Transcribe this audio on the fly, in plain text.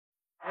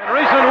In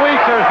recent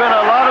weeks, there's been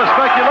a lot of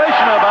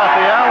speculation about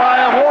the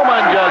ally of woman.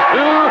 Just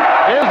who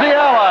is the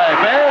ally?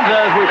 Fans,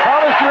 as we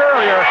promised you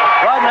earlier,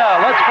 right now,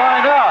 let's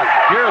find out.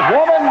 Here's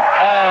woman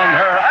and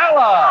her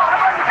ally.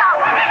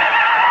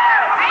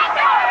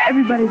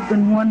 Everybody's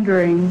been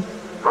wondering,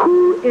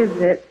 who is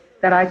it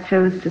that I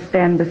chose to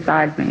stand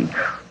beside me?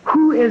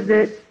 Who is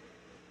it?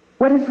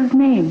 What is his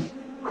name?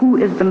 Who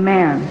is the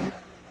man?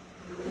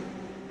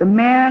 The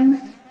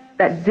man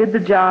that did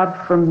the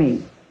job for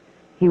me.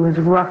 He was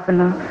rough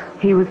enough,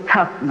 he was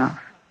tough enough,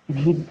 and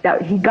he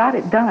got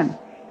it done.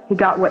 He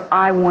got what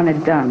I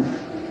wanted done.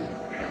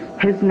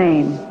 His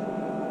name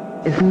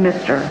is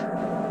Mr.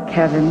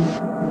 Kevin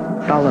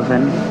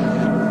Sullivan.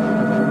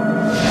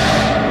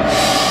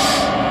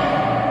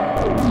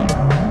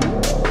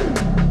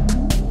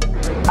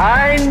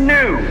 I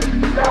knew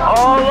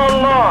all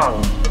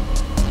along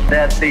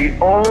that the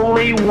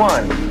only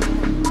one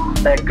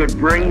that could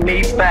bring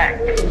me back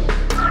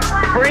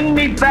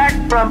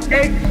from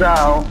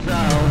exile,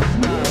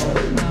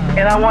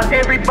 and I want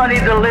everybody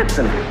to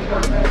listen.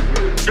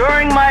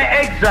 During my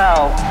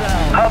exile,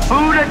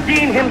 Hallzzz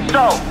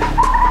himself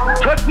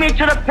took me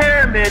to the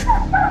pyramid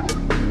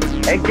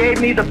and gave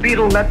me the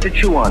betel nut to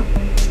chew on.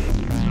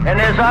 And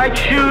as I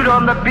chewed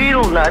on the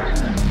betel nut,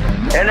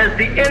 and as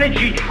the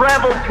energy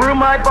traveled through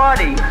my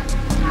body,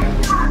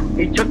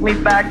 he took me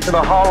back to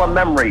the Hall of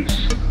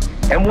Memories.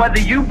 And whether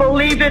you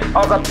believe it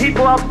or the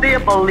people out there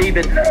believe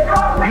it,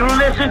 you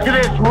listen to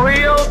this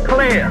real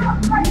clear.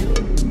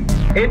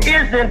 It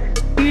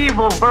isn't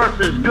evil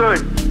versus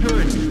good.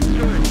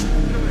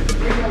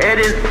 It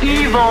is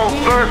evil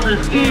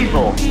versus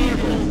evil.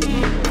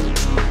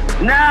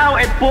 Now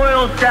it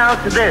boils down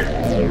to this.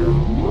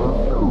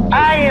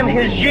 I am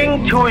his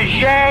yin to his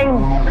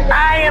yang.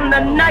 I am the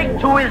night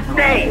to his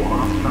day.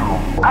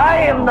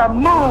 I am the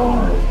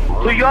moon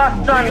to your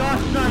sun.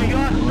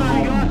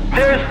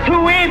 There's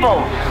two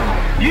evils,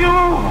 you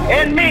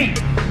and me.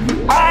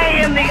 I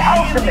am the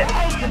ultimate,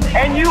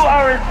 and you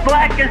are as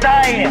black as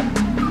I am.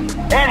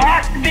 It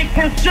has to be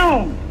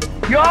consumed.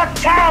 Your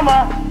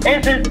karma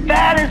is as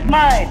bad as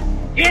mine.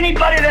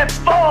 Anybody that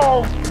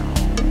falls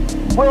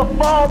will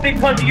fall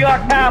because of your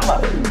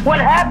karma. What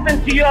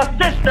happened to your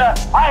sister,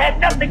 I had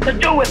nothing to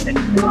do with it.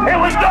 It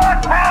was your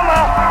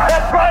karma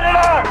that brought it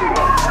on.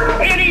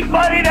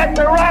 Anybody that's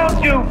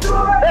around you,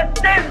 that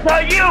sins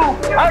on you,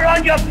 are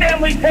on your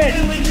family's head.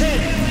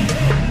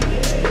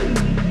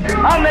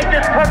 I'll make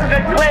this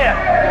perfectly clear.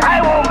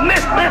 I won't miss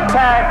this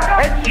time.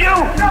 It's you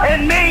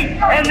and me,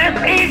 and this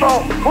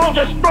evil will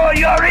destroy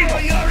your evil.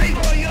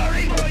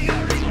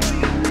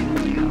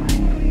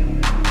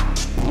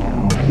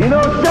 You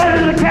know,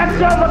 Senator the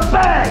cat's on the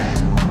bag.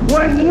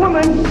 When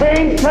woman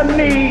came to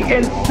me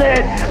and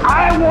said,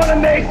 I want to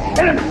make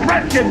an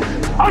impression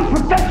on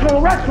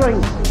professional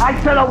wrestling, I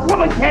said, a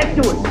woman can't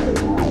do it.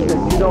 She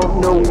said, you don't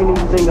know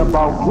anything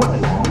about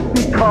women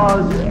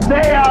because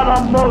they are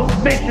the most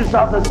vicious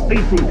of the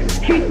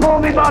species. She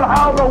told me about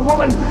how the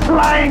woman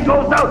lion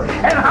goes out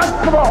and hunts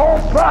for the whole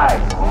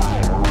tribe.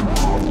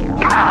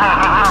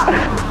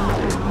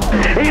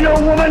 You know,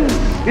 woman,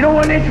 you know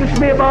what interests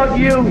me about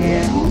you?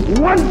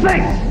 One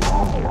thing.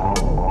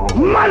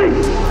 Money.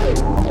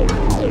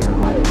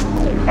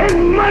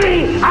 And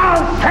money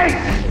I'll take.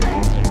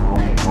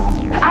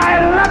 I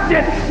loved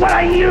it when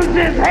I used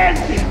his head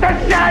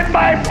to shine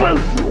my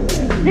boots.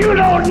 You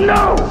don't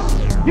know.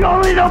 You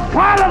only know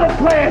part of the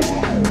plan.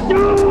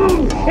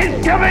 Doom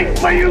is coming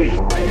for you.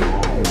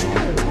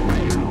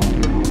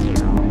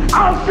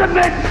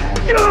 Ultimate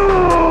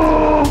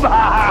doom.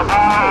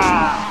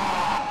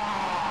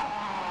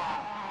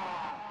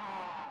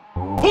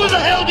 Who the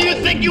hell do you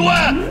think you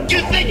are? Do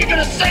you think you're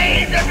gonna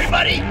save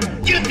everybody?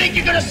 Do you think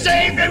you're gonna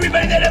save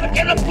everybody that ever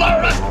came to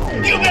Florida?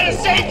 You better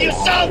save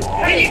yourself,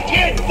 and you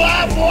can't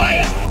barbed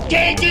wire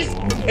cages.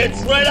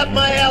 It's right up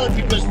my alley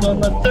because on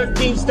the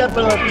 13th step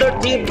of the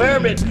 13th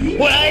pyramid,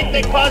 when I ate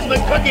the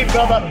Cosmic Cookie,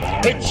 brother,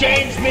 it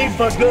changed me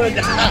for good.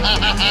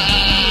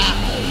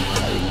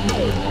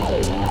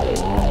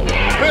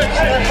 Hurts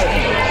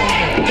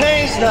nothing.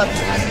 Pains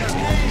nothing.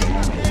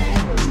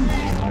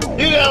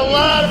 You got a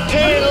lot of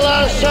pain, a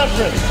lot of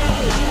suffering.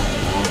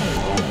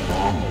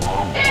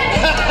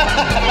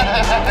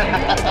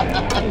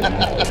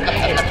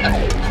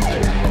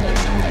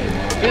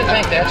 You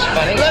think that's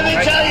funny? Let me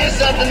tell you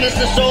something,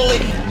 Mr. Soli.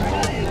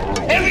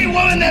 Every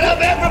woman that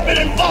I've ever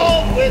been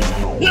involved with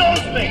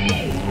knows me.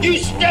 You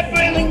step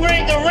in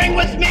the ring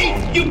with me,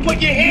 you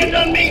put your hand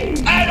on me,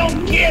 I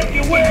don't care if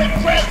you wear a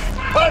dress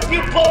or if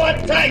you pull on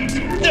tights.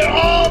 They're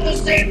all the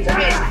same to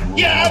me.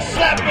 Yeah, I've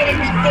slapped women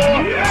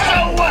before,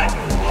 so what?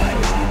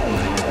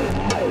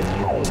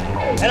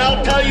 And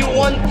I'll tell you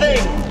one thing.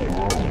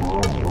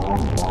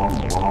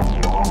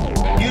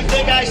 You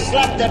think I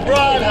slapped the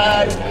broad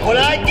hard? When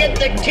I get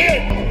the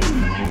kid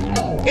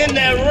in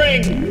that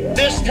ring,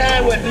 this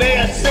time with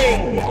Mayor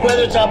Singh,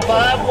 whether it's a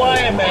barbed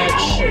wire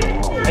match,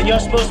 and you're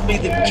supposed to be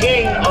the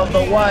king of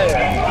the wire.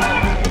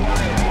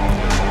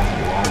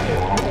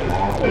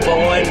 But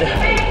when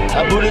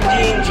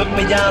Hallzzz took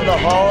me down the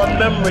Hall of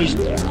Memories,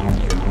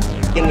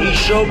 and he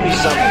showed me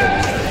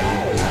something.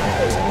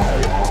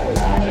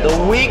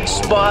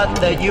 spot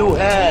that you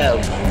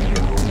have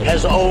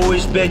has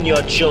always been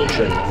your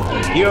children.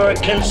 You're a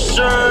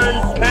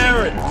concerned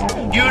parent.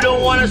 You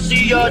don't want to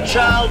see your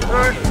child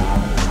hurt.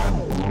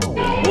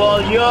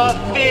 Well,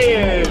 your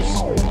fears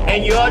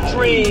and your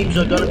dreams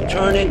are going to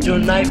turn into a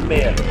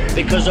nightmare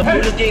because a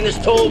Buddha Dean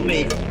has told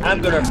me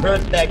I'm going to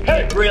hurt that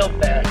kid real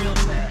bad.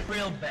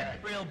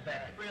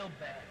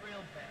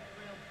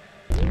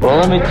 Well,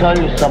 let me tell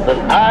you something.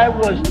 I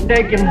was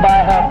taken by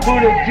her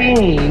Buddha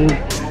Dean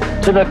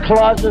to the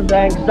closet of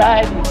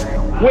anxiety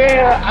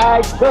where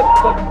I took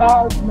the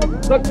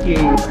cosmic cookie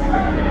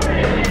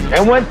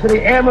and went to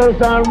the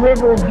Amazon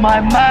River of my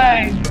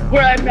mind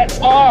where I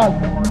met Oz,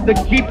 the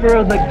keeper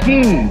of the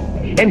key.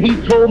 And he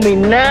told me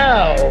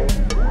now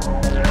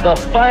the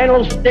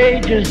final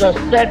stages are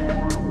set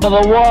for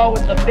the war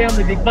with the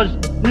family because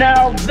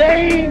now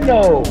they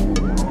know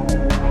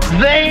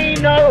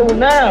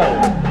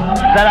now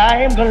that I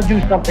am going to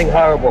do something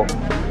horrible.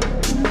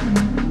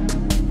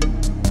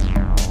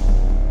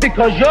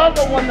 Because you're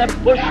the one that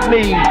pushed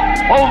me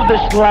over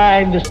this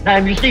line this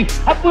time. You see,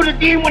 I put a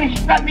Dean when he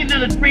strapped me to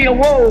the tree of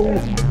woe,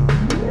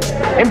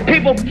 and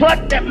people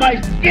plucked at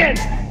my skin.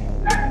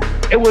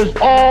 It was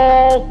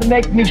all to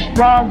make me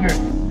stronger,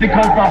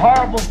 because the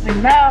horrible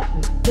thing now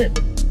is this.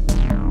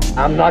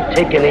 I'm not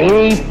taking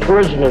any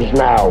prisoners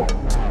now.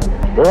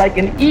 Like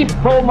in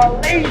Ipoh,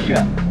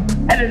 Malaysia,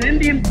 at an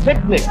Indian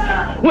picnic,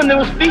 when there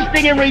was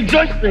feasting and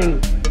rejoicing,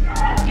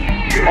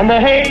 and the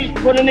haze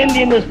put an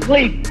Indian to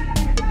sleep,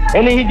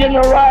 and he didn't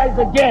arise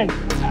again.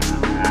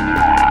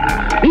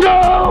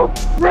 No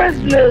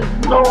prisoners,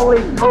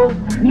 Holy Ghost,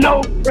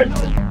 no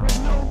prisoners.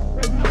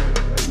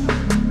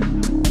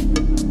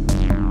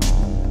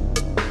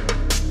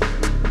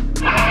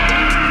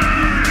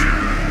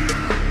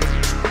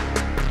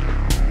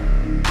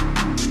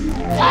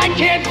 I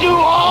can't do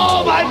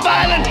all my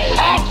violent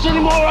acts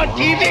anymore on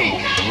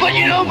TV, but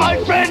you know,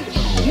 my friend,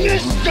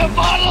 Mr.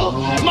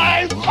 Bottle,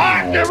 my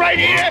partner right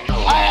here,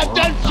 I have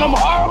done some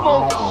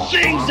horrible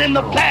things in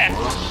the past,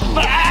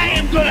 but I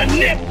am gonna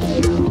nip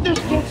this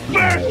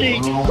conspiracy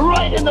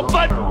right in the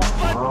bud.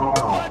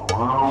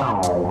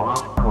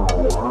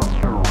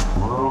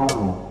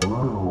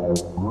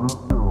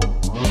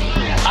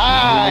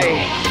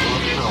 I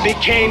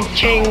became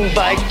king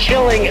by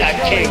killing a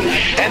king,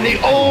 and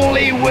the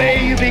only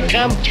way you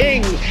become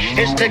king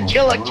is to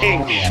kill a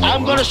king.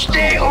 I'm gonna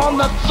stay on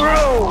the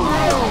throne,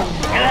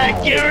 and I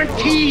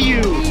guarantee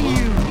you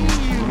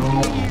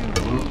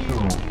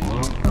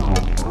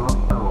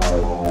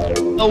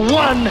the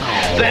one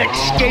that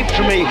escaped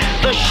from me,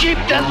 the sheep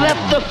that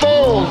left the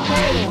fold.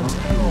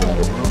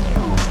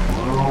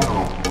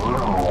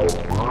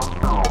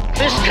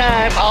 This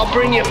time I'll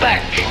bring you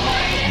back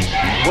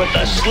with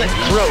a slit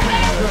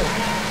throat.